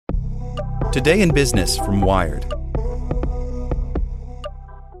Today in Business from Wired.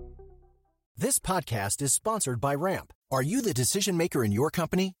 This podcast is sponsored by Ramp. Are you the decision maker in your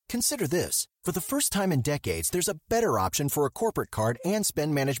company? Consider this. For the first time in decades, there's a better option for a corporate card and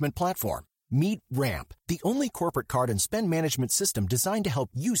spend management platform. Meet Ramp, the only corporate card and spend management system designed to help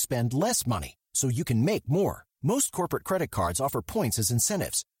you spend less money so you can make more. Most corporate credit cards offer points as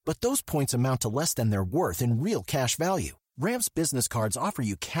incentives, but those points amount to less than their worth in real cash value. Ramp's business cards offer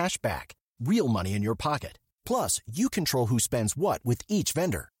you cash back, real money in your pocket. Plus, you control who spends what with each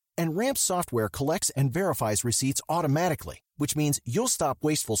vendor. And Ramp software collects and verifies receipts automatically, which means you'll stop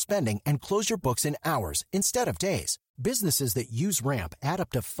wasteful spending and close your books in hours instead of days. Businesses that use Ramp add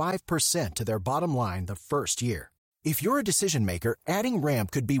up to 5% to their bottom line the first year. If you're a decision maker, adding Ramp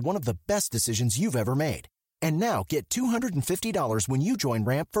could be one of the best decisions you've ever made. And now get $250 when you join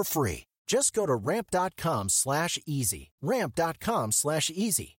Ramp for free. Just go to ramp.com/easy.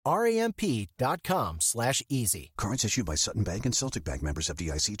 Ramp.com/easy. RAMP.com/easy. Cards issued by Sutton Bank and Celtic Bank, members of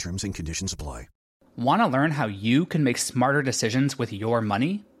FDIC. Terms and conditions apply. Want to learn how you can make smarter decisions with your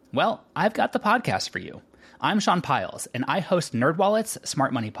money? Well, I've got the podcast for you. I'm Sean Piles, and I host NerdWallet's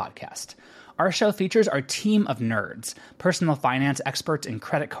Smart Money Podcast. Our show features our team of nerds, personal finance experts in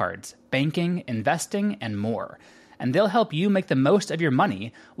credit cards, banking, investing, and more. And they'll help you make the most of your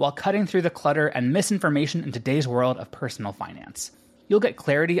money while cutting through the clutter and misinformation in today's world of personal finance. You'll get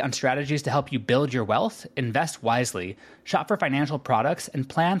clarity on strategies to help you build your wealth, invest wisely, shop for financial products, and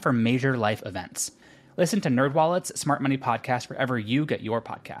plan for major life events. Listen to NerdWallet's Smart Money Podcast wherever you get your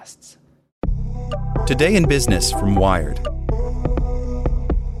podcasts. Today in Business from Wired.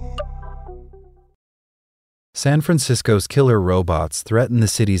 San Francisco's killer robots threaten the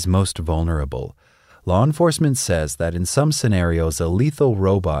city's most vulnerable. Law enforcement says that in some scenarios, a lethal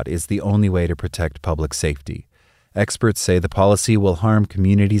robot is the only way to protect public safety. Experts say the policy will harm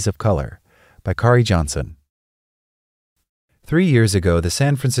communities of color. By Kari Johnson. 3 years ago, the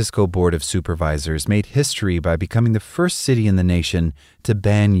San Francisco Board of Supervisors made history by becoming the first city in the nation to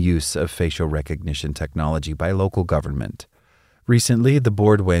ban use of facial recognition technology by local government. Recently, the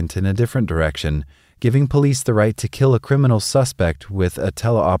board went in a different direction, giving police the right to kill a criminal suspect with a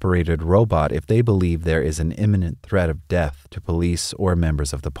teleoperated robot if they believe there is an imminent threat of death to police or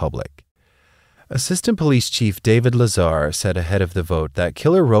members of the public. Assistant Police Chief David Lazar said ahead of the vote that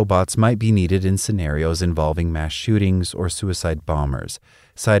killer robots might be needed in scenarios involving mass shootings or suicide bombers,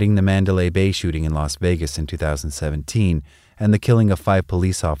 citing the Mandalay Bay shooting in Las Vegas in 2017 and the killing of 5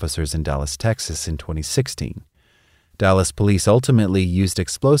 police officers in Dallas, Texas in 2016. Dallas police ultimately used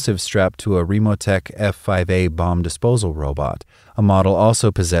explosives strapped to a Remotech F5A bomb disposal robot, a model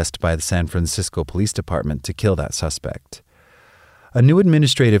also possessed by the San Francisco Police Department, to kill that suspect. A new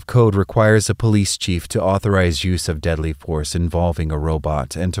administrative code requires a police chief to authorize use of deadly force involving a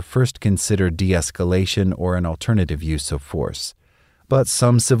robot and to first consider de-escalation or an alternative use of force. But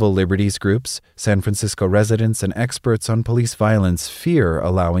some civil liberties groups, San Francisco residents, and experts on police violence fear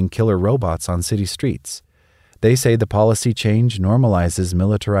allowing killer robots on city streets. They say the policy change normalizes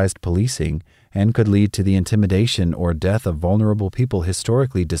militarized policing and could lead to the intimidation or death of vulnerable people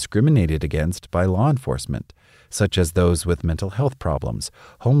historically discriminated against by law enforcement, such as those with mental health problems,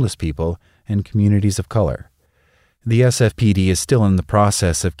 homeless people, and communities of color. The SFPD is still in the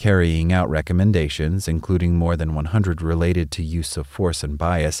process of carrying out recommendations, including more than 100 related to use of force and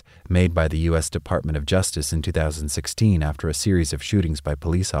bias, made by the U.S. Department of Justice in 2016 after a series of shootings by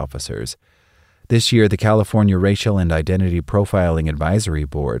police officers. This year, the California Racial and Identity Profiling Advisory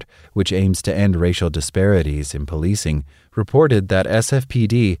Board, which aims to end racial disparities in policing, reported that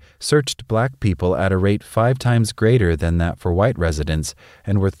SFPD searched black people at a rate 5 times greater than that for white residents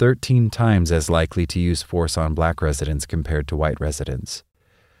and were 13 times as likely to use force on black residents compared to white residents.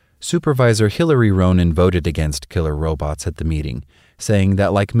 Supervisor Hillary Ronen voted against killer robots at the meeting, saying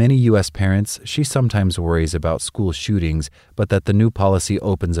that like many U.S. parents, she sometimes worries about school shootings, but that the new policy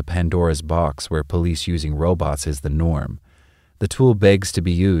opens a Pandora's box where police using robots is the norm. The tool begs to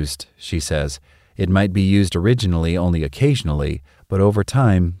be used, she says. It might be used originally only occasionally, but over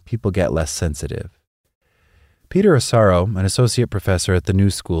time, people get less sensitive. Peter Asaro, an associate professor at the New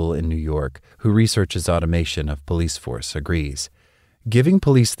School in New York, who researches automation of police force, agrees. Giving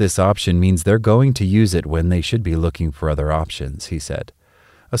police this option means they're going to use it when they should be looking for other options, he said.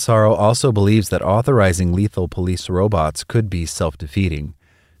 Asaro also believes that authorizing lethal police robots could be self-defeating.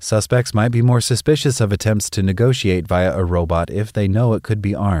 Suspects might be more suspicious of attempts to negotiate via a robot if they know it could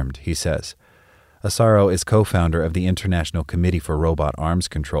be armed, he says. Asaro is co-founder of the International Committee for Robot Arms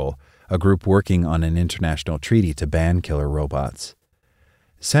Control, a group working on an international treaty to ban killer robots.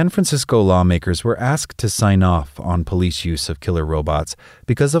 San Francisco lawmakers were asked to sign off on police use of killer robots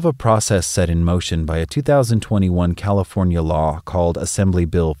because of a process set in motion by a 2021 California law called Assembly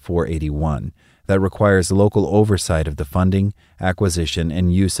Bill 481 that requires local oversight of the funding, acquisition,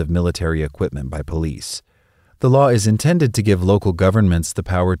 and use of military equipment by police. The law is intended to give local governments the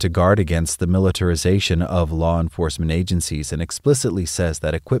power to guard against the militarization of law enforcement agencies and explicitly says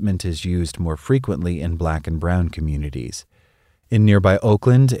that equipment is used more frequently in Black and brown communities. In nearby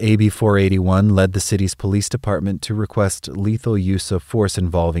Oakland, AB 481 led the city's police department to request lethal use of force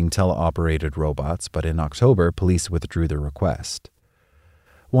involving teleoperated robots, but in October, police withdrew the request.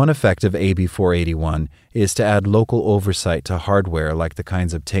 One effect of AB 481 is to add local oversight to hardware like the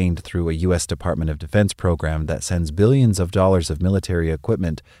kinds obtained through a U.S. Department of Defense program that sends billions of dollars of military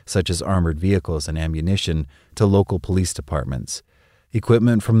equipment, such as armored vehicles and ammunition, to local police departments.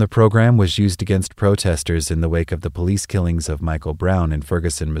 Equipment from the program was used against protesters in the wake of the police killings of Michael Brown in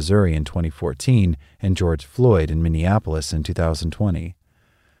Ferguson, Missouri in 2014 and George Floyd in Minneapolis in 2020.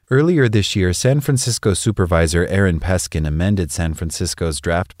 Earlier this year, San Francisco Supervisor Aaron Peskin amended San Francisco's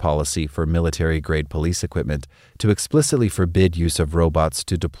draft policy for military-grade police equipment to explicitly forbid use of robots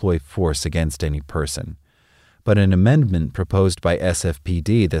to deploy force against any person. But an amendment proposed by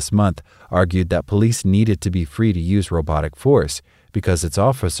SFPD this month argued that police needed to be free to use robotic force because its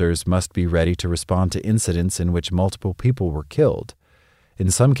officers must be ready to respond to incidents in which multiple people were killed.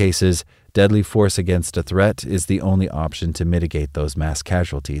 In some cases, deadly force against a threat is the only option to mitigate those mass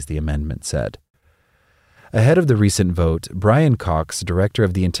casualties, the amendment said. Ahead of the recent vote, Brian Cox, director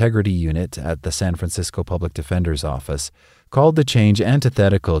of the Integrity Unit at the San Francisco Public Defender's Office, called the change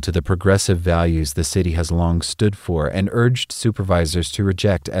antithetical to the progressive values the city has long stood for and urged supervisors to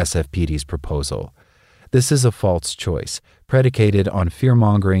reject SFPD's proposal. This is a false choice, predicated on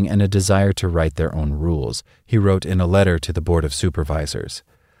fear-mongering and a desire to write their own rules, he wrote in a letter to the Board of Supervisors.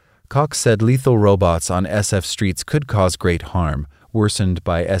 Cox said lethal robots on SF streets could cause great harm, worsened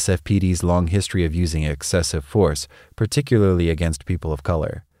by SFPD's long history of using excessive force, particularly against people of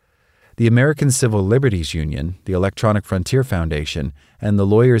color. The American Civil Liberties Union, the Electronic Frontier Foundation, and the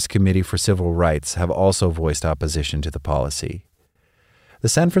Lawyers Committee for Civil Rights have also voiced opposition to the policy. The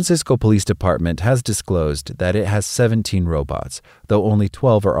San Francisco Police Department has disclosed that it has 17 robots, though only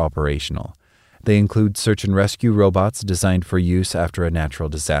 12 are operational. They include search and rescue robots designed for use after a natural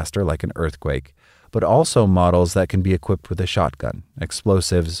disaster like an earthquake, but also models that can be equipped with a shotgun,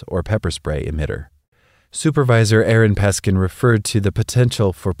 explosives, or pepper spray emitter. Supervisor Aaron Peskin referred to the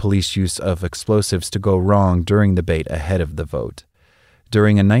potential for police use of explosives to go wrong during the debate ahead of the vote.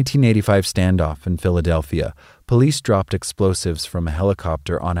 During a 1985 standoff in Philadelphia, police dropped explosives from a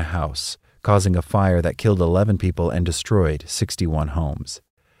helicopter on a house, causing a fire that killed 11 people and destroyed 61 homes.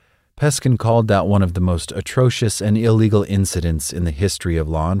 Peskin called that one of the most atrocious and illegal incidents in the history of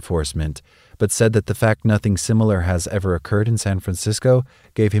law enforcement, but said that the fact nothing similar has ever occurred in San Francisco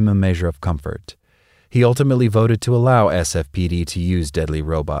gave him a measure of comfort. He ultimately voted to allow SFPD to use deadly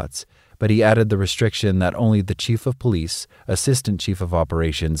robots, but he added the restriction that only the Chief of Police, Assistant Chief of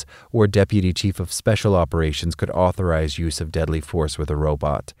Operations, or Deputy Chief of Special Operations could authorize use of deadly force with a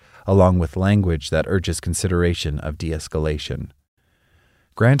robot, along with language that urges consideration of de-escalation.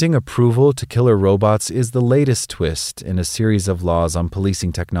 Granting approval to killer robots is the latest twist in a series of laws on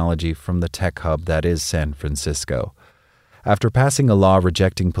policing technology from the tech hub that is San Francisco. After passing a law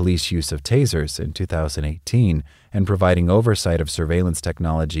rejecting police use of tasers in 2018 and providing oversight of surveillance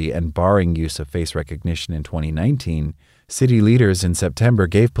technology and barring use of face recognition in 2019, city leaders in September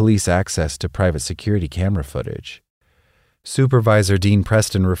gave police access to private security camera footage. Supervisor Dean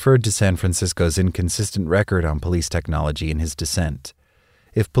Preston referred to San Francisco's inconsistent record on police technology in his dissent.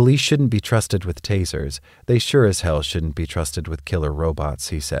 If police shouldn't be trusted with tasers, they sure as hell shouldn't be trusted with killer robots,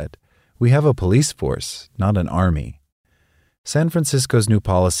 he said. We have a police force, not an army. San Francisco's new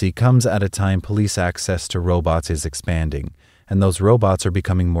policy comes at a time police access to robots is expanding, and those robots are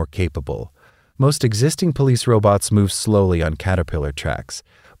becoming more capable. Most existing police robots move slowly on caterpillar tracks,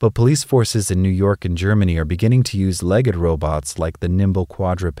 but police forces in New York and Germany are beginning to use legged robots like the nimble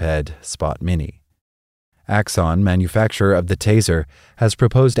quadruped Spot Mini. Axon, manufacturer of the Taser, has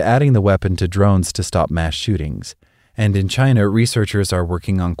proposed adding the weapon to drones to stop mass shootings. And in China, researchers are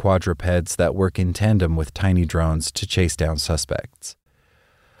working on quadrupeds that work in tandem with tiny drones to chase down suspects.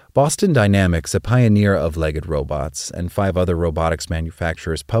 Boston Dynamics, a pioneer of legged robots, and 5 other robotics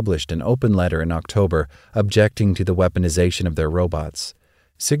manufacturers published an open letter in October objecting to the weaponization of their robots.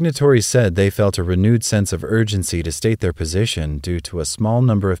 Signatories said they felt a renewed sense of urgency to state their position due to a small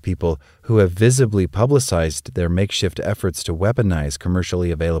number of people who have visibly publicized their makeshift efforts to weaponize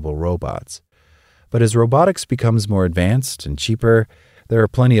commercially available robots. But as robotics becomes more advanced and cheaper, There are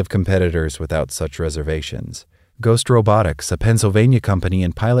plenty of competitors without such reservations. Ghost Robotics, a Pennsylvania company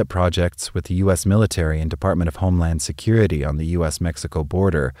in pilot projects with the U.S. military and Department of Homeland Security on the U.S.-Mexico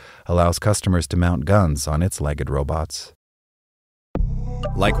border, allows customers to mount guns on its legged robots.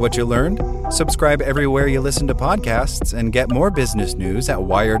 Like what you learned? Subscribe everywhere you listen to podcasts and get more business news at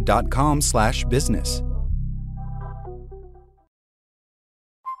wired.com/business.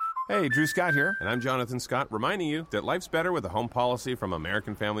 Hey, Drew Scott here, and I'm Jonathan Scott, reminding you that life's better with a home policy from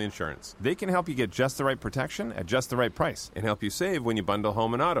American Family Insurance. They can help you get just the right protection at just the right price and help you save when you bundle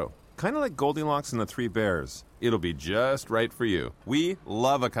home and auto. Kind of like Goldilocks and the Three Bears. It'll be just right for you. We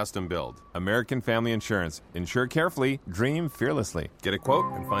love a custom build. American Family Insurance. Insure carefully, dream fearlessly. Get a quote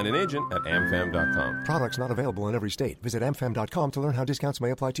and find an agent at amfam.com. Products not available in every state. Visit amfam.com to learn how discounts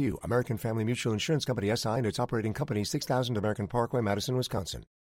may apply to you. American Family Mutual Insurance Company, SI, and its operating company, 6000 American Parkway, Madison, Wisconsin.